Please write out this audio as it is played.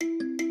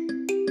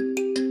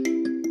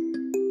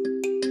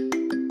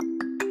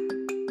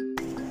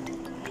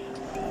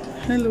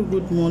Hello,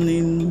 good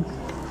morning,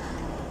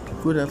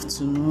 good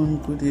afternoon,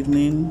 good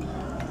evening,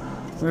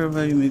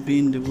 wherever you may be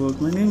in the world.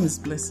 My name is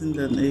Blessing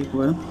Dan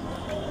Egwa.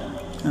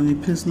 I'm a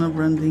personal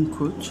branding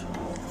coach,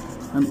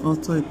 an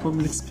author, a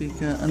public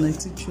speaker, and I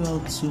teach you how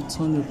to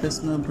turn your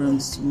personal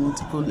brands to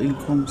multiple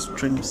income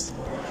streams.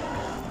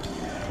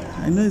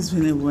 I know it's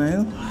been a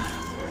while,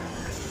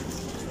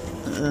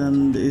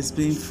 and it's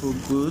been for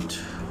good.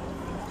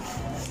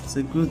 It's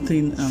a good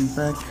thing I'm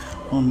back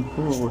on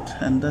board,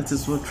 and that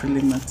is what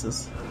really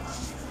matters.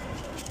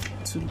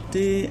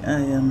 Today I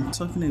am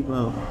talking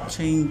about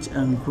change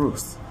and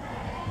growth.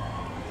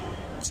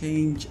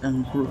 Change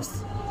and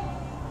growth.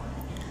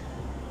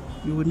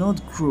 You will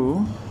not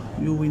grow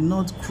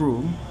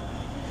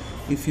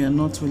if you are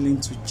not willing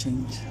to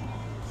change.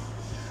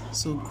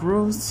 So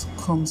growth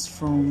comes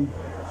from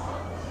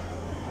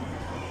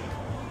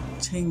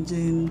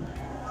changing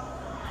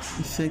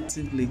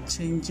effectively,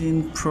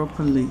 changing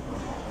properly,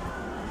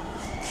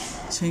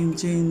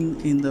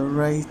 changing in the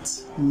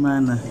right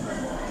manner.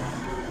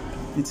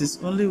 It is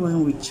only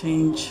when we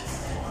change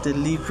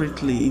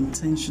deliberately,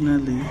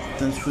 intentionally,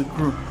 that we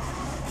grow.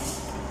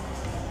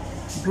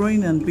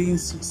 Growing and being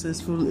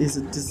successful is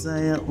a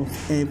desire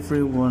of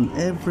everyone.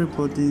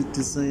 Everybody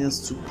desires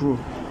to grow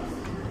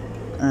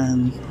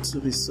and to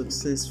be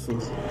successful,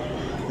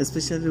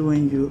 especially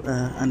when you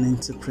are an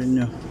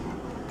entrepreneur.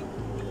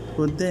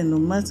 But then, no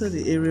matter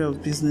the area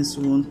of business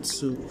you want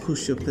to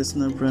push your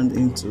personal brand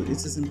into,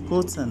 it is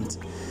important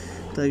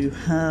that you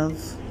have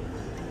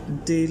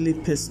daily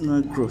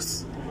personal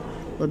growth.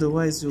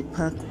 Otherwise, you'll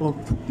pack up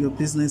your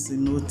business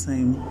in no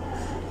time,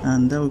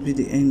 and that will be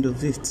the end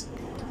of it.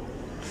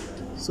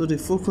 So the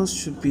focus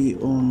should be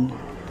on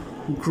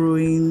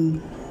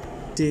growing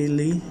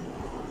daily,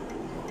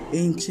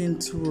 inching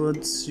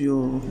towards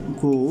your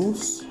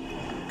goals,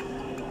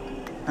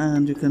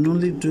 and you can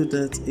only do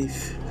that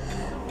if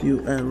you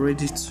are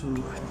ready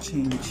to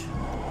change.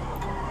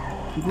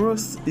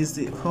 Growth is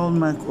the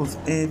hallmark of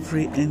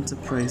every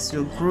enterprise.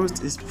 Your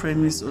growth is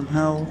premised on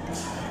how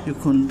you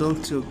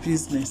conduct your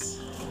business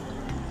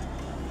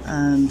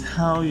and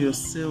how your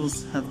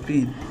sales have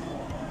been.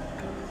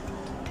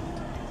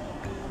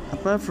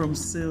 Apart from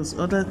sales,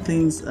 other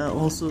things are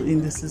also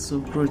indices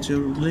of growth.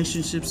 Your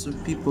relationships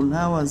with people,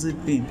 how has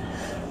it been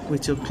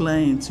with your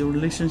clients? Your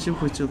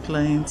relationship with your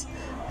clients,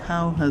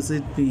 how has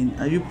it been?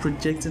 Are you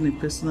projecting a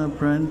personal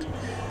brand?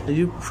 Are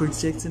you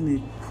projecting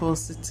a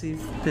positive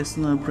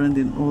personal brand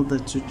in all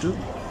that you do?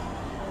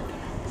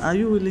 Are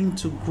you willing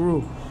to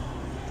grow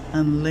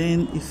and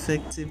learn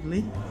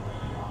effectively?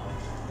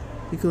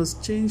 Because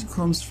change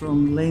comes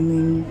from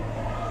learning,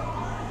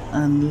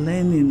 and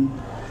learning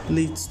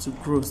leads to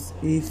growth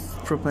if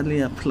properly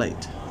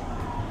applied.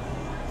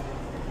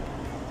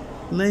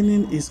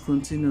 Learning is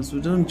continuous.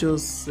 We don't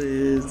just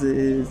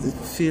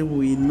feel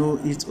we know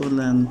it all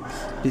and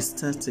be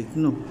static.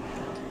 No,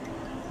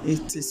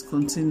 it is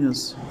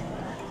continuous.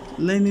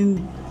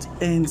 Learning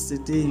ends the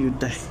day you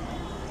die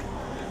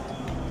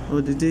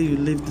or the day you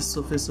leave the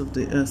surface of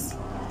the earth.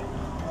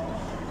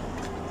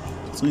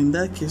 So in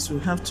that case, we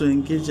have to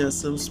engage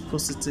ourselves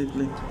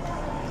positively.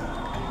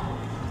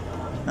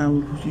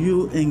 And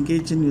you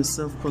engaging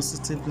yourself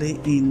positively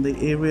in the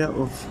area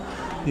of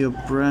your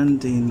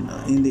branding,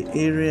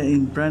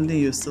 in branding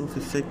yourself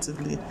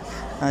effectively,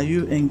 are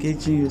you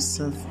engaging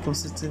yourself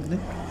positively?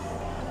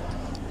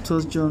 It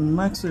was John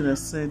Maxwell that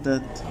said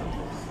that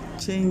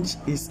change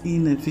is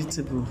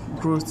inevitable,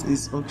 growth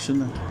is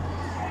optional.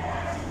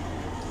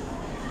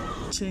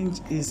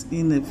 Change is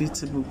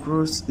inevitable,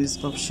 growth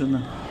is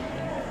optional.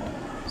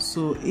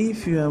 So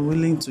if you are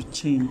willing to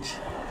change,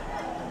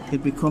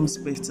 it becomes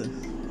better.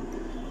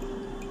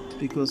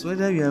 Because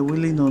whether you are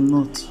willing or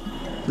not,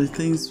 the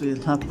things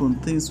will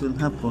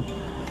happen.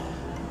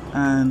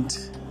 And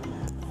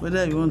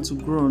whether you want to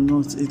grow or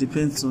not, it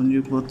depends on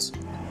you. But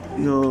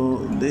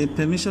the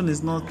permission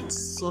is not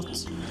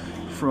sought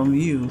from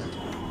you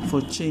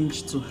for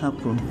change to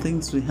happen.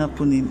 Things will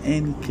happen in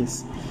any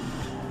case,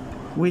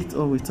 with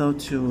or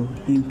without your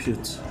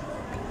input.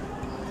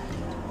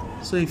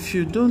 So if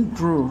you don't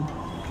grow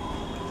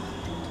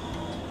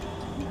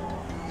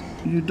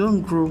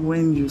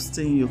when you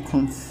stay in your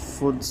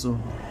comfort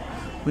zone.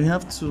 We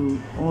have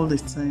to all the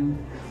time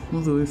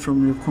move away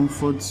from your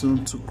comfort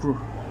zone to grow.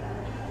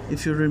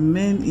 If you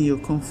remain in your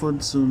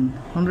comfort zone,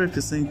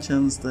 100%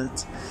 chance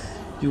that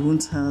you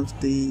won't have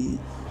the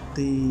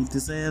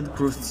desired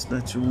growth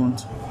that you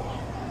want.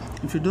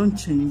 If you don't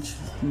change,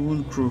 you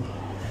won't grow.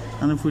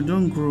 And if we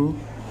don't grow,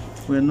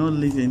 we're not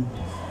living.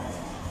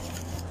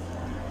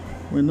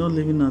 We're not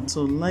living at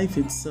all. Life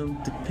itself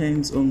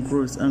depends on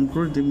growth, and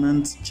growth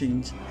demands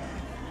change.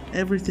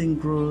 Everything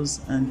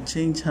grows and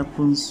change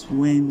happens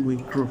when we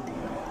grow.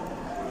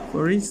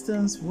 For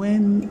instance,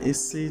 when a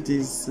seed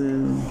is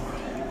a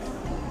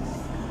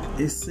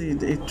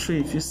tree,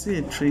 if you see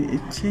a tree,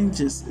 it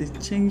changes. It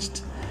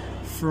changed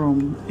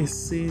from a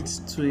seed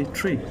to a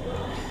tree.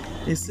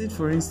 A seed,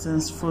 for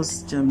instance,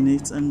 first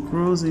germinates and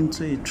grows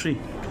into a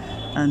tree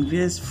and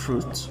bears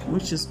fruit,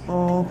 which is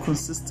all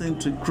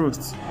consistent with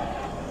growth.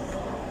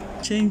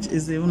 Change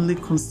is the only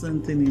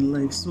constant thing in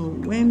life. So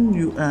when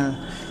you are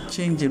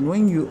changing,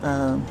 when you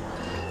are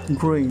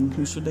growing,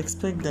 you should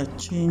expect that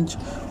change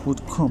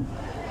would come.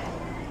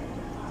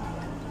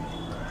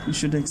 You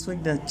should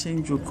expect that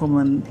change will come,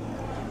 and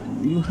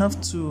you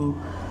have to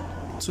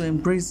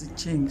embrace the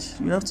change.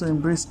 You have to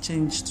embrace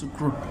change to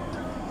grow.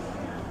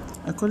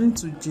 According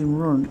to Jim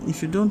Rohn,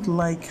 if you don't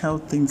like how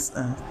things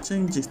are,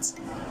 change it.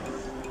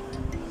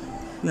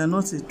 You are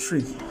not a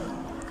tree.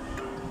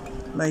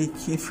 Like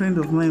a friend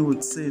of mine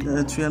would say,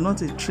 that you are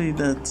not a tree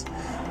that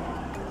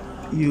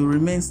you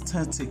remain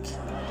static.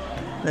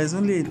 There's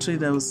only a tree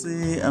that will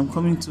say, I'm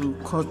coming to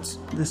cut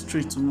this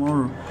tree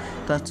tomorrow,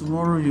 that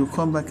tomorrow you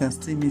come back and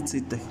still meet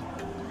it there.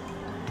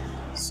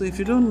 So if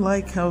you don't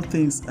like how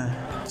things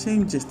are,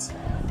 change it.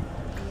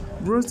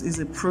 Growth is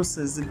a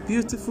process. The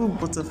beautiful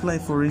butterfly,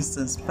 for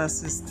instance,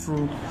 passes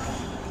through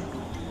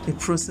a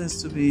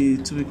process to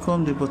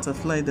become the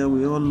butterfly that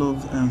we all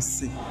love and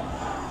see.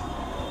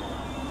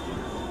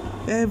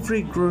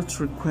 Every growth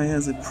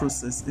requires a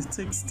process. It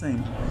takes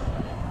time,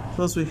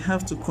 because we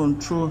have to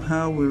control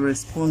how we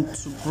respond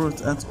to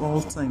growth at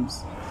all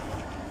times,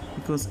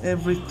 because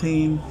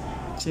everything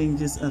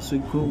changes as we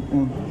go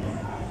on.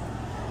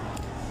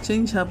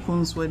 Change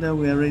happens whether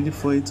we are ready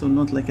for it or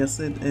not. Like I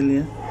said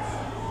earlier,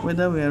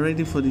 whether we are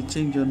ready for the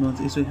change or not,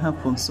 it will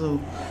happen. So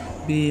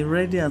be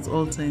ready at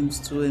all times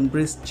to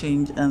embrace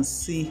change and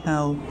see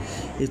how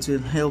it will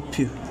help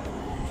you.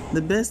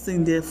 The best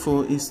thing,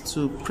 therefore, is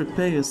to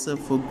prepare yourself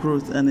for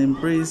growth and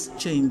embrace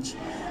change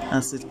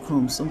as it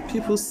comes. Some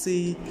people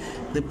see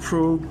the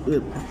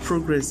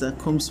progress that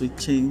comes with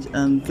change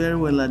and very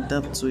well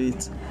adapt to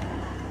it.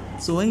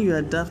 So when you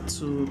adapt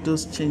to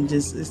those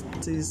changes,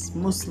 it is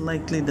most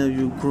likely that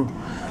you grow.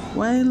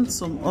 While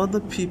some other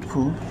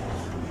people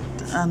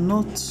are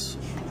not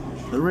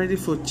ready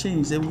for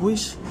change, they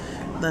wish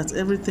that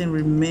everything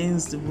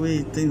remains the way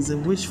it is. They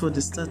wish for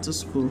the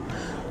status quo.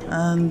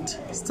 And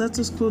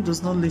status quo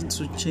does not lead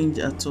to change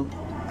at all.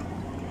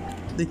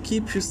 They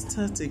keep you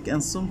static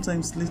and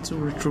sometimes lead to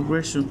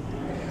retrogression.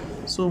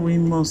 So we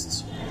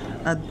must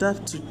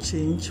adapt to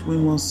change. We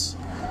must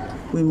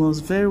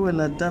very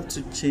well adapt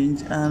to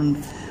change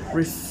and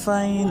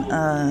refine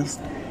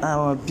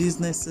our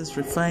businesses,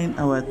 refine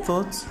our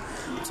thoughts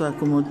to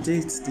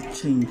accommodate the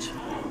change.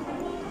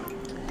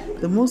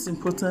 The most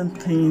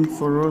important thing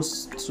for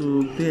us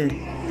to bear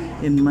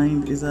in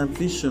mind is our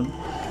vision.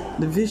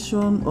 The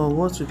vision, or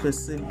what we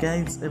perceive,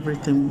 guides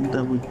everything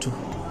that we do.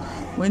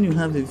 When you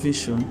have a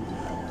vision,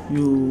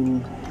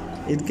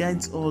 it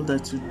guides all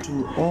that you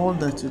do. All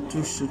that you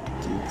do should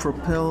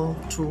propel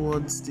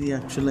towards the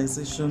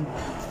actualization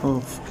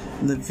of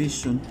the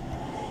vision.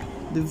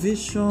 The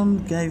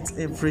vision guides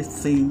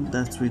everything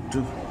that we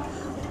do.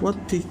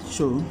 What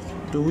picture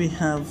do we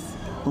have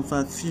of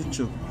our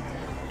future?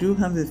 Do you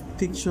have a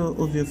picture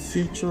of your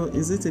future?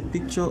 Is it a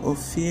picture of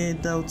fear,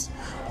 doubt,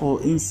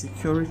 or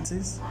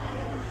insecurities?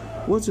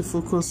 What you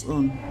focus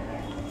on,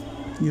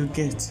 you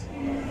get.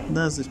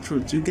 That's the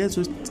truth. You get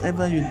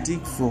whatever you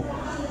dig for.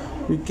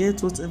 You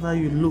get whatever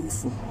you look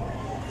for.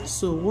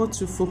 So what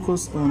you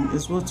focus on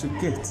is what you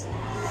get.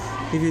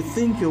 If you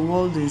think your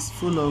world is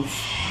full of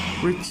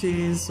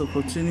riches,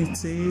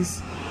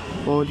 opportunities,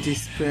 or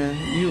despair,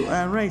 you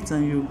are right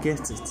and you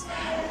get it.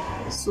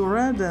 So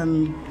rather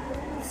than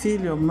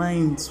fill your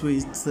mind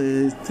with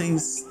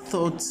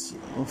thoughts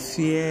of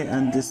fear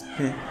and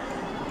despair,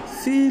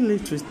 fill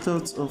it with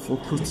thoughts of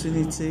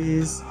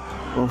opportunities,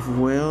 of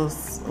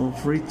wealth,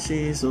 of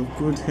riches, of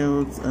good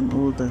health, and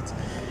all that.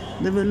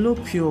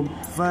 Develop your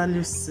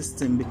value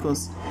system,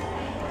 because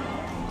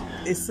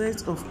a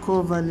set of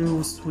core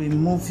values will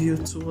move you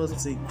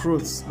towards a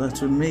growth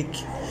that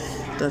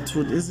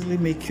would easily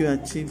make you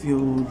achieve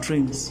your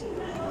dreams.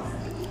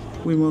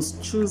 We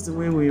must choose the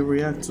way we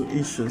react to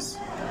issues.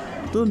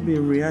 Don't be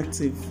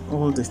reactive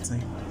all the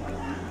time.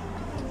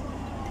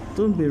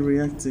 Don't be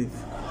reactive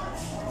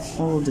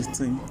all the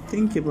time.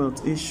 Think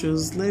about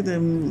issues. Let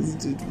them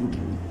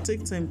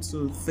take time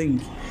to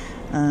think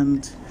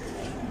and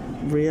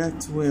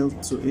react well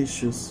to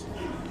issues.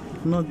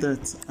 Not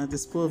that at the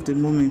spur of the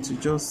moment you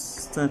just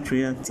start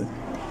reacting.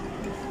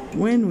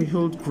 When we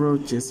hold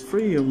grudges,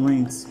 free your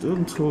minds.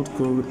 Don't hold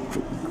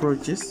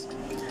grudges.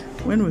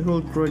 When we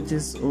hold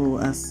grudges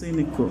or are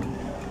cynical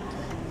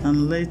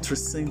and let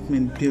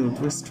resentment build,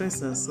 we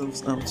stress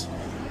ourselves out.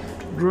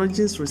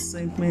 Grudges,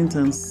 resentment,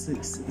 and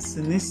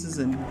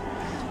cynicism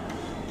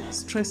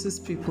stresses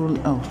people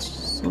out.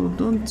 So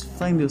don't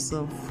find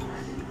yourself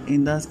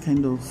in that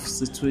kind of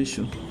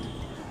situation.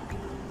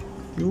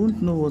 You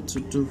won't know what to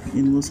do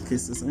in most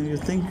cases, and you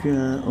think you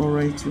are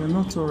alright. You are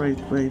not alright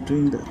by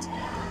doing that.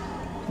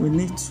 We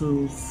need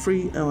to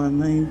free our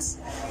minds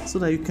so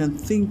that you can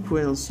think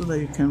well, so that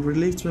you can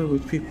relate well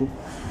with people.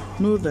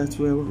 Know that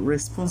we are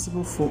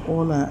responsible for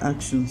all our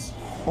actions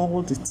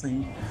all the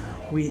time.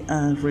 We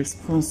are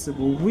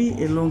responsible. We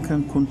alone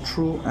can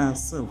control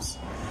ourselves.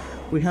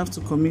 We have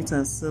to commit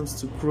ourselves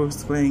to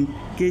growth by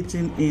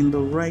engaging in the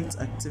right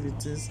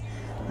activities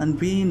and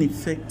being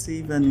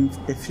effective and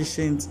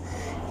efficient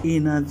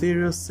in our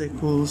various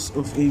circles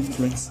of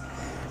influence.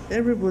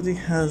 Everybody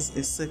has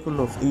a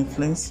circle of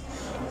influence.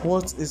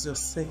 What is your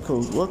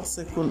circle? What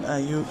circle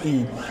are you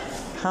in?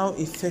 How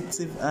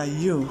effective are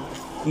you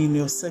in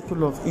your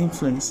circle of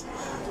influence?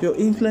 Your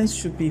influence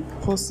should be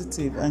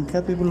positive and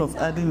capable of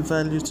adding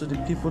value to the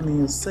people in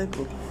your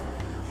circle.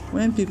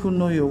 When people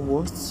know your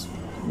worth,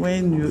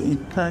 when you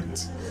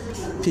impact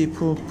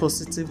people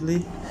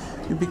positively,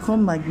 you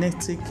become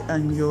magnetic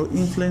and your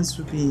influence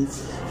will be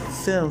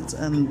felt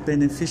and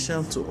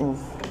beneficial to all.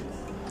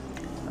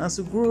 As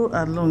you go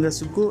along,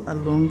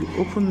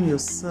 open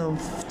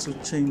yourself to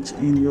change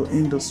in your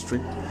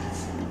industry.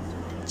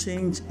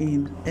 Change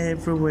in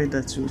everywhere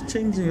that you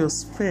change in your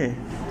sphere,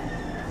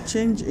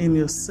 change in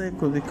your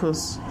circle,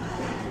 because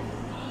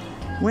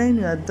when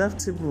you're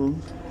adaptable,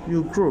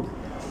 you grow.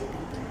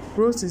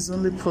 Growth is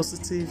only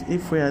positive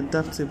if we're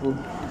adaptable.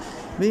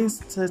 Being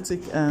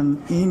static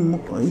and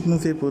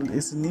immovable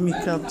is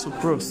inimical to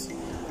growth.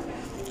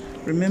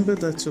 Remember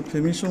that your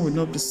permission will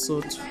not be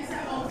sought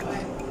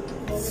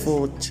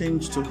for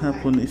change to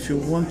happen. If you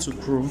want to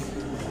grow,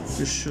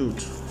 you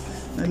should.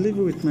 I leave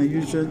you with my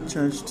usual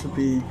charge to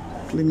be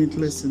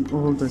limitless in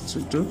all that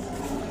you do.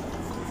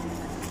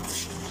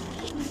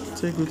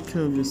 Take good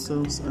care of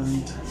yourselves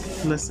and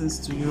blessings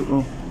to you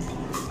all.